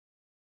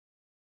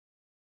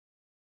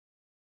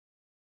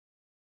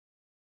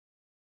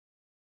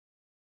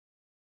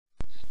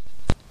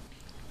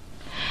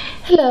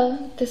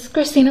Hello, this is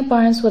Christina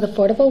Barnes with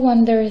Affordable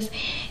Wonders,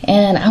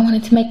 and I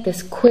wanted to make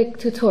this quick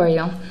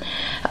tutorial.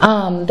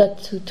 The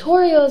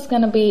tutorial is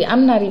going to be,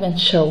 I'm not even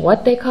sure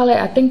what they call it.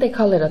 I think they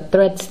call it a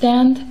thread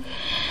stand.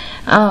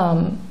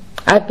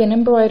 I've been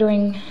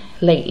embroidering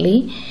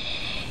lately,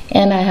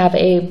 and I have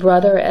a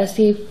Brother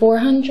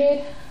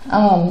SE400.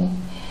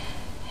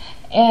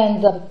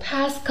 And the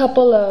past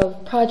couple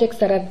of projects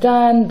that I've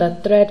done, the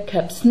thread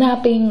kept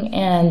snapping,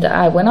 and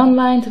I went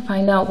online to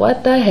find out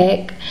what the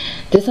heck,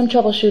 did some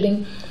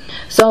troubleshooting.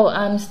 So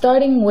I'm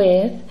starting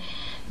with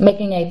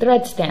making a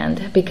thread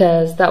stand,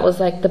 because that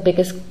was like the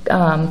biggest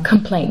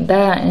complaint.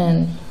 That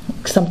and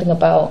something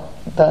about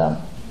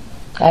the,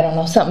 I don't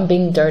know, something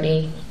being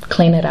dirty,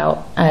 clean it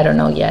out, I don't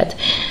know yet.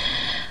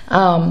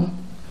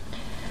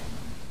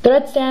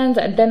 Thread stands,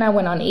 and then I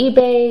went on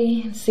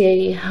eBay,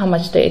 see how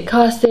much they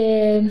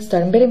costed,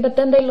 started bidding, but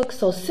then they look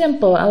so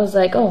simple. I was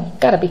like, oh,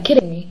 gotta be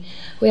kidding me.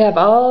 We have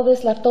all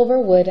this leftover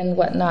wood and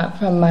whatnot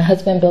from my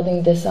husband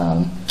building this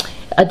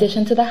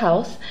addition to the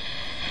house.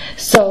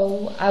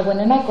 So I went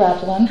and I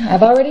grabbed one.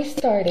 I've already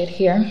started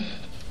here,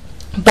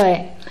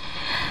 but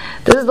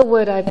this is the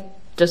wood I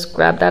just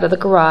grabbed out of the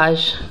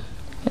garage.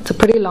 It's a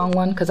pretty long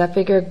one because I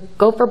figured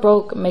go for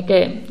broke, make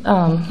it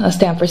a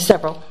stand for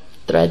several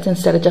threads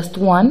instead of just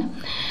one.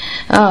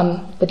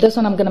 But this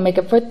one I'm going to make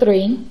it for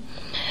 3.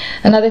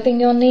 Another thing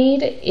you'll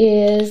need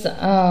is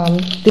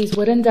these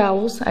wooden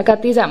dowels. I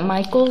got these at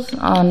Michael's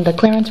on the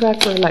clearance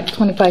rack for like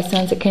 25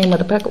 cents. It came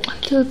with a pack of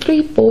 1, 2,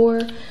 3,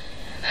 4,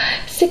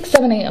 6,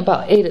 7, 8,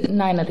 about 8 or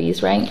 9 of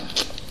these, right?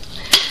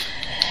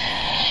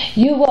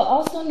 You will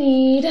also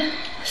need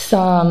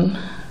some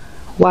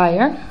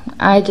wire.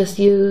 I just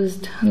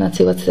used, let's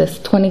see, what's this,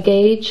 20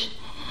 gauge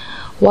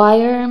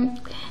wire.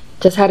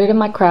 Just had it in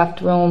my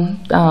craft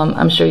room.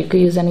 I'm sure you could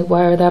use any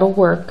wire, that'll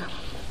work.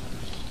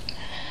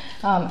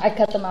 I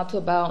cut them out to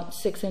about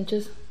 6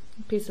 inches,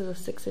 pieces of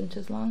 6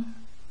 inches long.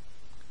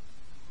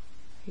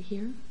 Right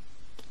here.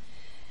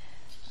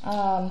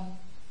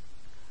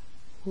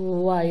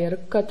 Wire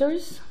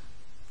cutters.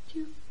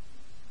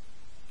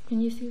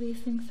 Can you see these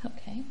things?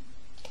 Okay.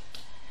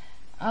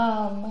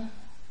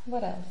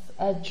 What else?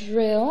 A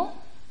drill.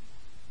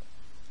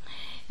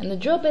 And the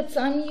drill bits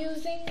I'm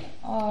using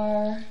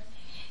are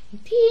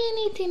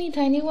teeny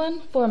tiny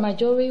one for my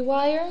jewelry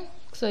wire,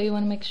 so you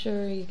want to make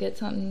sure you get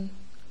something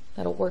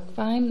that'll work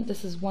fine.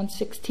 This is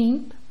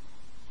 1/16,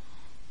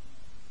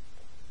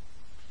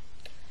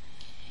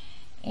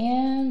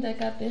 and I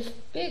got this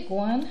big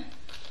one.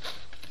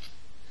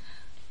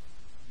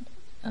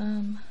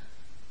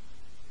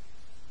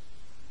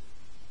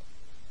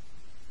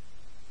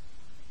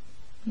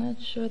 Not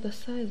sure the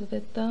size of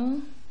it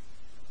though.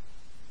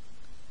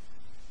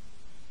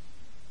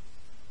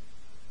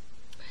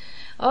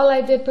 All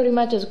I did pretty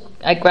much is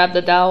I grabbed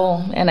the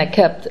dowel and I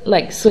kept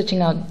like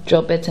switching out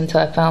drill bits until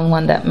I found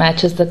one that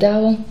matches the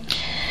dowel.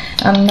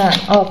 I'm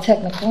not all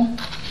technical.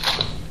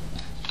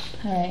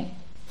 Alright.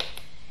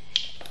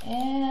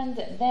 And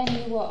then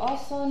you will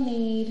also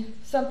need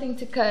something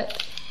to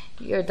cut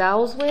your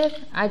dowels with.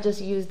 I just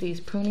use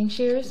these pruning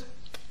shears.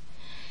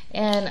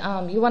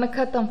 And you want to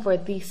cut them for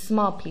these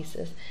small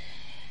pieces.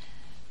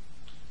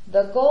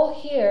 The goal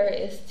here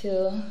is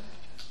to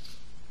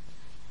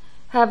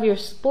have your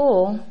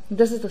spool.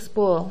 This is the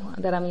spool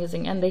that I'm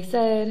using, and they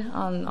said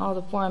on all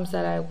the forums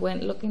that I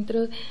went looking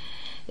through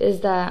is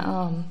that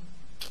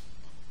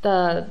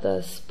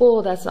the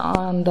spool that's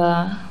on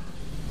the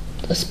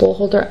spool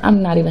holder,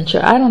 I'm not even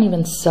sure, I don't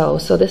even sew,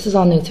 so this is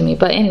all new to me,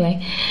 but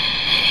anyway,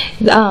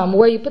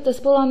 where you put the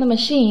spool on the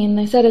machine,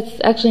 they said it's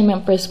actually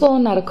meant for a spool,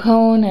 not a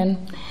cone, and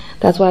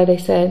that's why they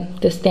said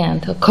the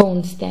stand, a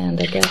cone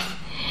stand, I guess.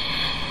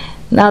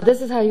 Now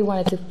this is how you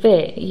want it to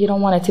fit. You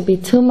don't want it to be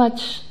too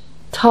much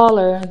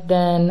taller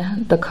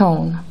than the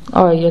cone,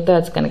 or your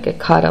thread's gonna get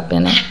caught up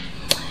in it.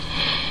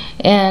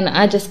 And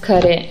I just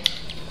cut it,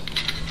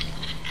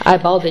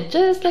 eyeballed it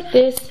just like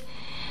this,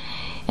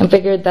 and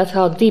figured that's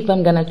how deep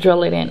I'm gonna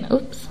drill it in.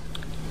 Oops.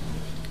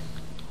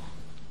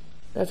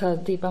 That's how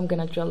deep I'm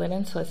gonna drill it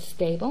in, so it's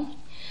stable.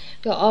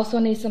 You'll also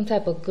need some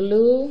type of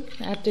glue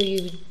after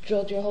you've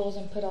drilled your holes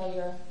and put all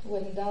your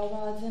wooden dowel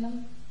rods in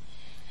them.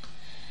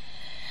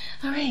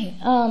 Alright,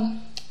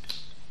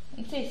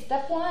 let's see,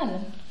 step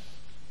 1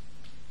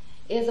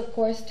 is of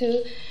course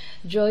to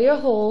drill your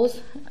holes.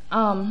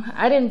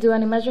 I didn't do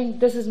any measuring.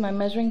 This is my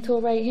measuring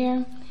tool right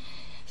here.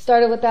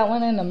 Started with that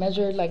one and I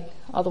measured like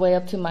all the way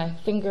up to my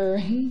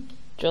finger.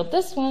 Drilled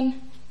this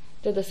one.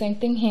 Did the same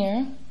thing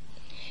here.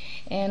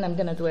 And I'm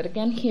gonna do it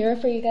again here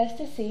for you guys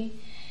to see.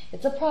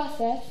 It's a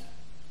process.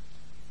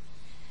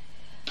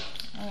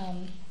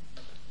 I'm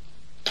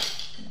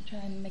gonna try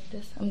and make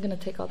this. I'm gonna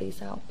take all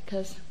these out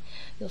because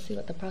you'll see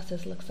what the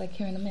process looks like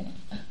here in a minute.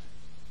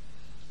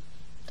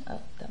 Oh,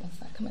 that one's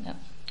not coming out.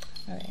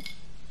 Alright.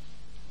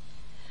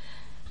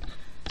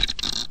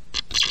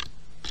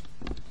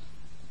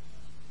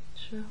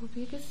 Sure hope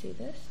you can see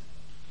this.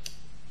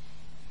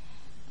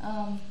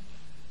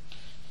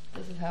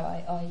 This is how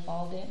I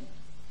eyeballed it.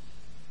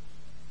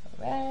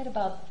 Right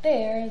about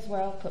there is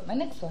where I'll put my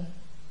next one.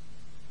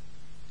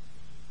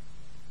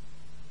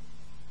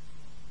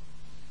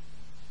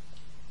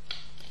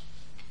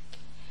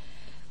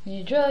 When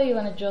you drill, you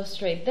want to drill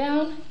straight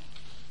down.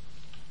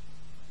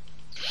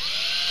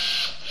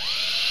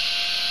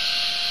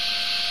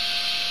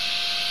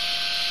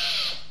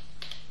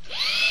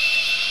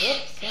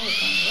 Oops, sorry,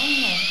 going wrong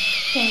way.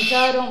 Can you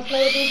tell I don't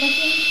play with these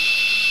machines?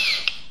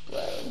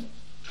 Whoa.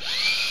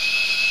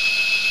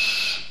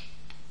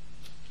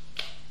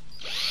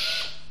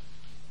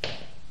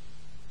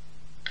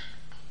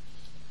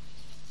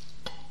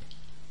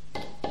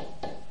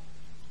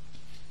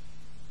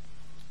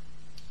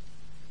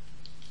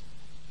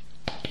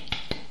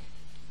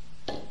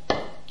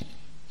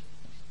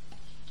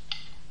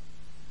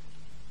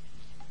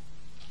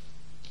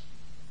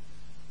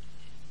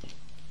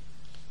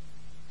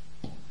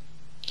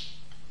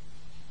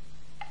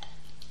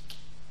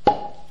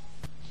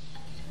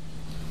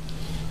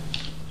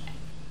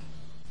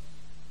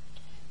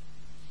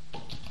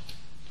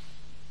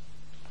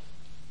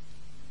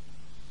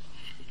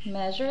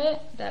 Measure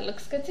it. That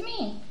looks good to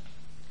me.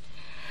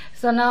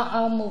 So now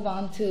I'll move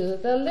on to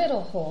the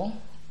little hole.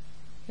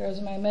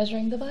 Here's my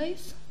measuring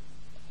device.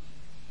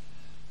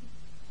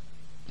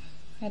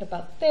 Right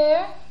about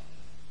there.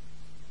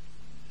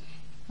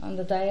 On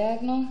the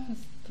diagonal.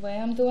 That's the way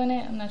I'm doing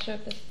it. I'm not sure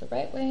if this is the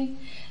right way,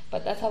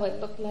 but that's how it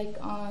looked like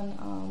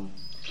on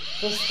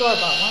the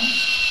store-bought one.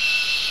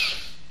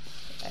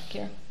 Back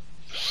here.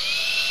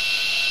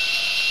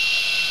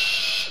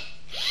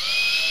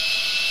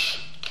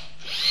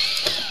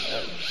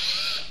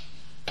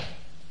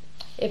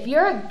 If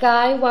you're a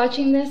guy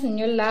watching this and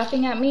you're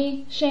laughing at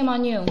me, shame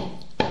on you.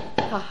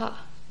 Haha.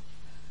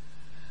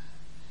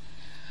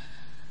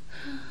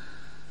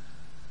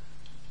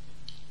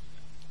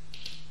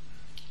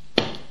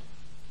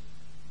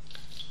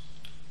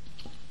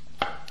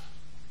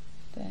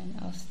 Then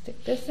I'll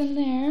stick this in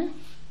there.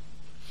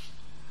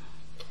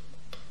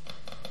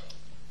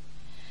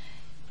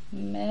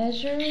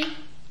 Measure.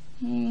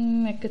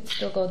 It could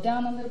still go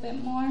down a little bit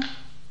more.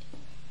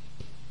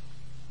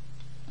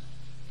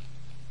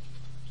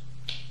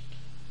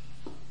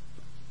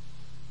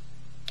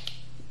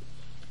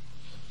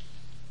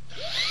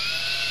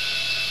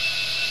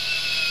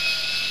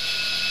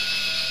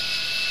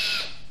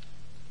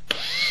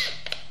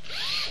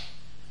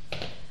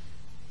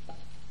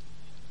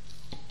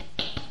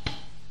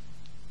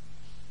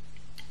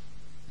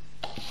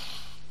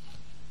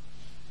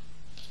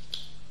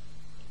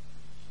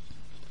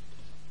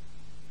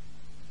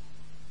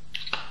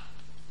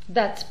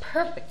 That's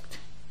perfect.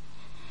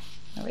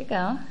 There we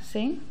go.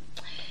 See?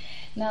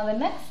 Now the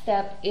next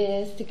step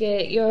is to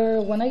get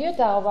one of your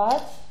dowel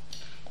rods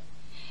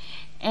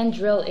and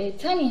drill a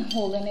tiny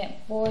hole in it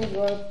for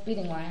your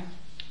beading wire.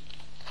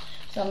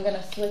 So I'm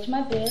gonna switch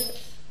my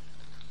bits,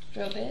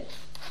 drill bits.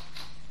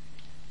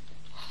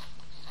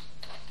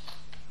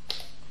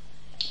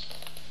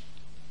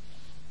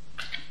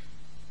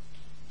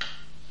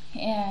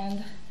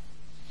 And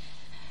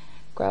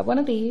grab one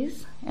of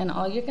these, and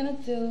all you're gonna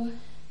do,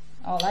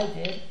 all I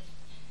did,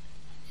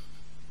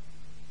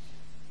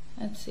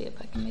 let's see if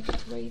I can make it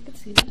to where you can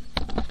see this.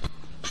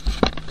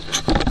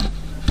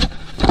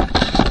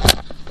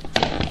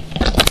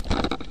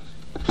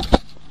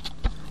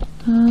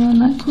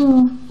 Not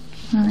cool.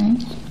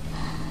 Alright.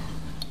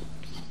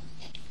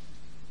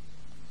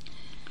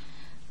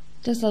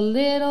 Just a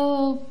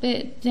little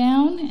bit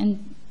down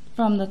and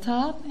from the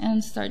top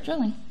and start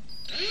drilling.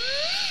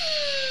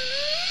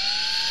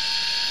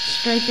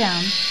 Straight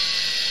down.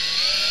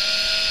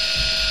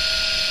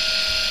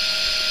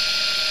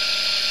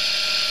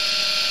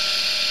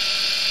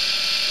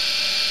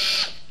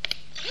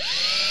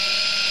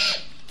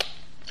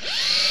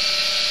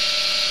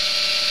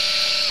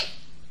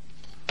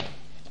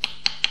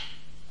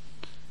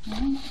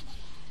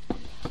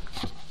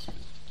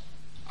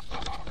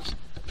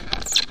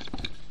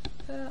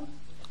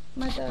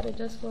 My daughter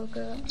just woke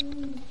up.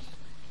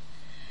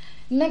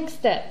 Next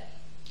step,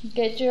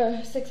 get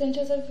your 6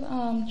 inches of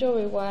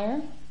jewelry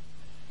wire,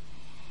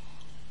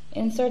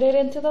 insert it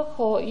into the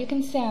hole. You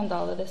can sand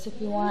all of this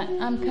if you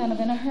want. I'm kind of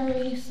in a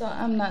hurry, so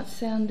I'm not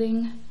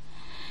sanding.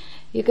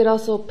 You could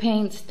also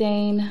paint,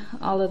 stain,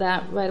 all of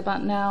that right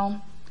about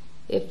now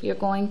if you're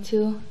going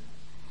to,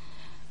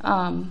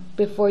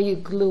 before you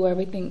glue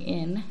everything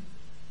in.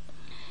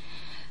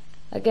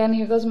 Again,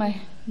 here goes my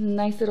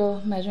nice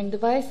little measuring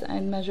device. I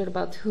measured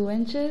about 2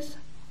 inches.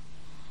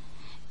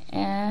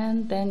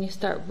 And then you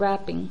start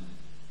wrapping.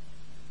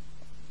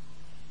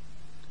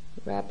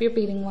 Wrap your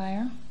beading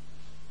wire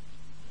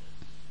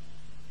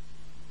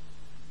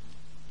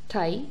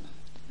tight.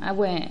 I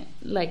went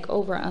like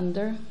over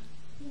under.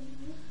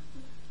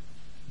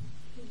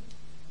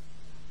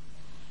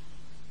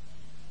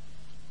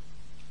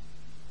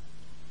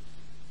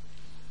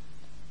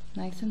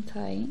 Nice and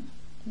tight.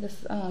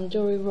 This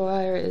jewelry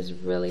wire is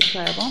really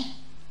pliable.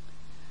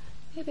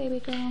 Hey baby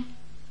girl.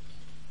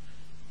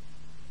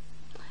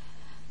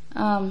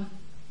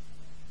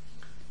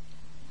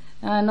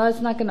 I know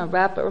it's not going to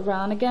wrap it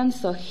around again,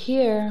 so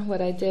here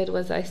what I did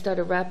was I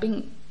started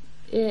wrapping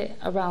it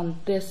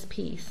around this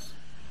piece.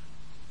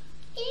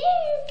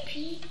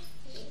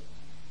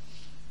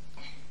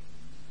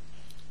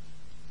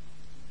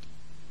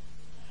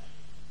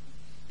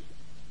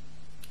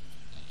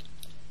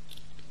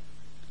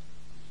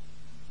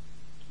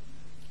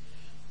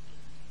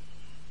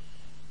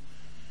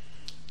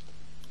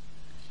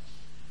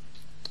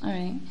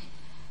 right?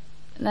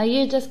 Now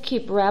you just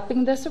keep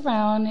wrapping this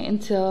around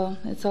until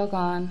it's all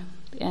gone,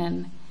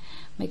 and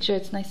make sure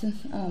it's nice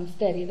and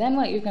steady. Then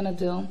what you're gonna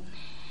do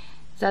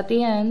is at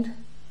the end,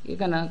 you're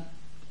gonna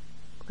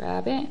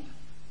grab it,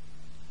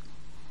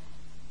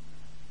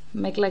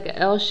 make like an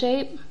L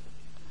shape.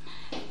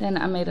 Then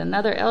I made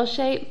another L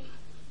shape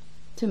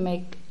to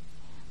make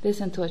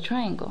this into a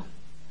triangle.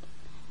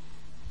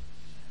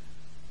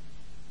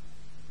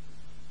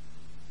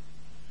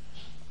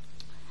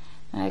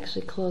 I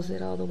actually close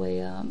it all the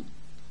way up.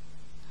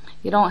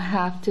 You don't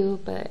have to,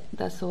 but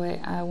that's the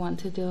way I want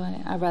to do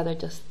it. I'd rather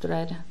just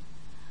thread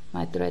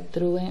my thread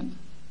through it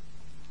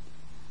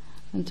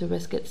than to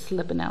risk it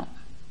slipping out.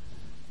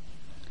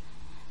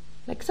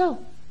 Like so.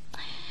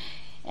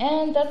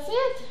 And that's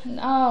it.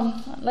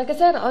 Like I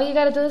said, all you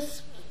gotta do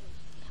is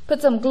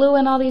put some glue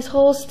in all these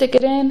holes, stick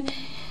it in,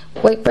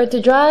 wait for it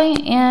to dry,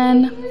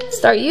 and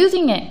start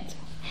using it.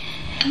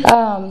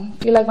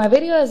 If you like my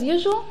video, as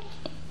usual,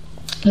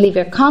 leave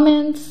your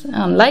comments,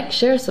 like,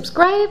 share,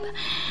 subscribe,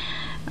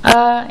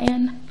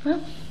 and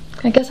well,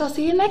 I guess I'll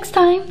see you next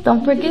time.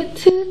 Don't forget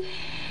to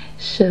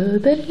show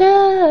the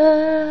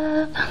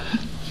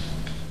love.